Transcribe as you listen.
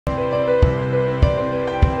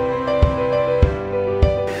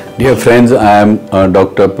Dear friends, I am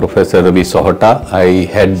Dr. Professor Ravi Sahuta. I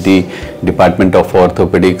head the Department of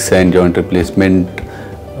Orthopaedics and Joint Replacement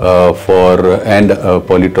and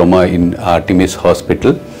Polytrauma in Artemis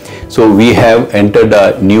Hospital. So we have entered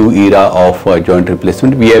a new era of joint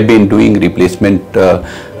replacement. We have been doing replacement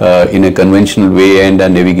in a conventional way and a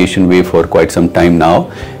navigation way for quite some time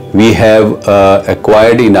now. We have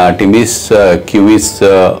acquired in Artemis CUVIS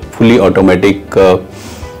fully automatic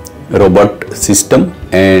robot system,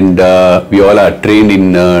 and we all are trained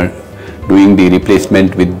in doing the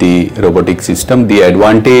replacement with the robotic system. The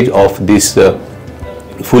advantage of this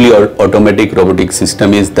fully automatic robotic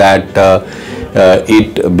system is that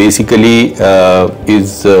it basically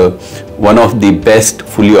is one of the best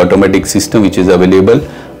fully automatic system which is available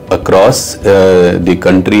across the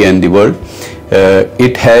country and the world.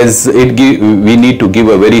 We need to give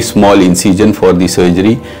a very small incision for the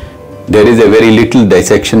surgery. There is a very little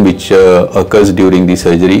dissection which occurs during the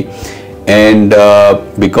surgery, and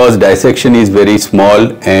because dissection is very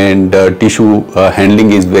small and tissue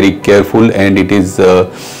handling is very careful, and it is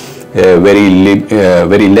very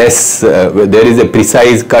less, there is a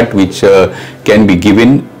precise cut which can be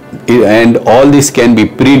given, and all this can be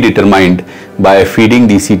predetermined by feeding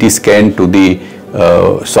the CT scan to the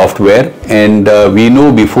software, and we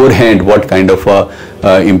know beforehand what kind of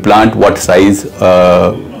implant, what size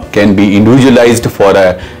can be individualized for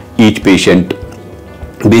each patient.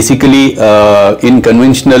 Basically, in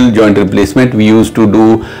conventional joint replacement, we used to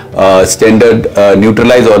do standard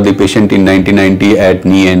neutralize all the patient in 90-90 at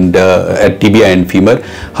knee and at tibia and femur.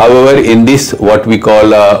 However, in this, what we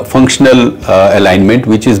call functional alignment,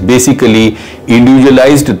 which is basically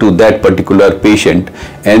individualized to that particular patient,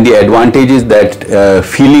 and the advantage is that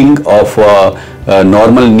feeling of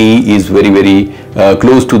normal knee is very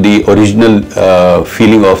close to the original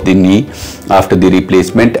feeling of the knee after the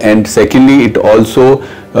replacement, and secondly it also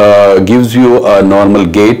gives you a normal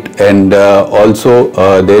gait, and also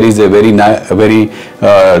there is a very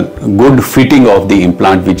good fitting of the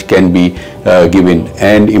implant which can be given,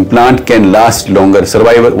 and implant can last longer,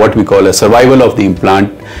 survival, what we call a survival of the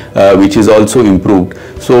implant, which is also improved.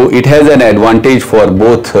 So it has an advantage for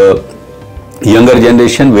both younger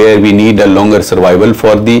generation, where we need a longer survival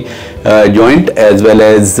for the joint, as well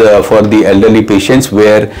as for the elderly patients,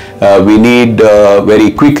 where we need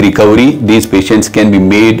very quick recovery. These patients can be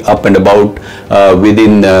made up and about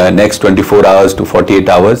within next 24 hours to 48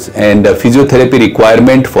 hours, and physiotherapy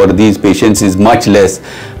requirement for these patients is much less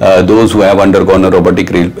those who have undergone a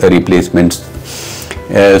robotic replacements.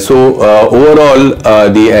 So overall,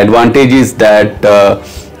 the advantage is that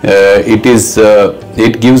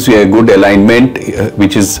it gives you a good alignment,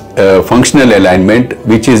 which is functional alignment,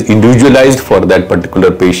 which is individualized for that particular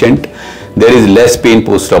patient. There is less pain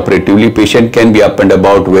post-operatively. Patient can be up and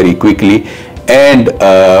about very quickly, and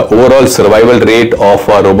overall survival rate of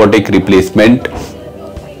a robotic replacement,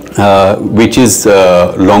 which is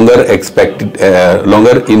longer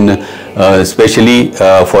in especially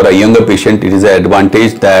for a younger patient. It is an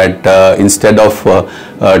advantage that instead of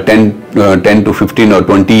 10 to 15 or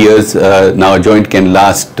 20 years, now a joint can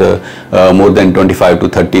last more than 25 to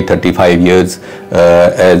 35 years,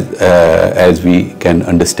 as we can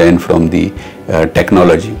understand from the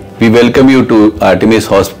technology. We welcome you to Artemis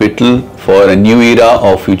Hospital for a new era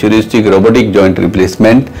of futuristic robotic joint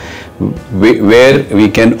replacement, where we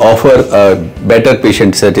can offer a better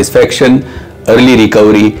patient satisfaction, early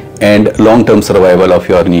recovery, and long-term survival of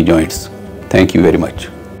your knee joints. Thank you very much.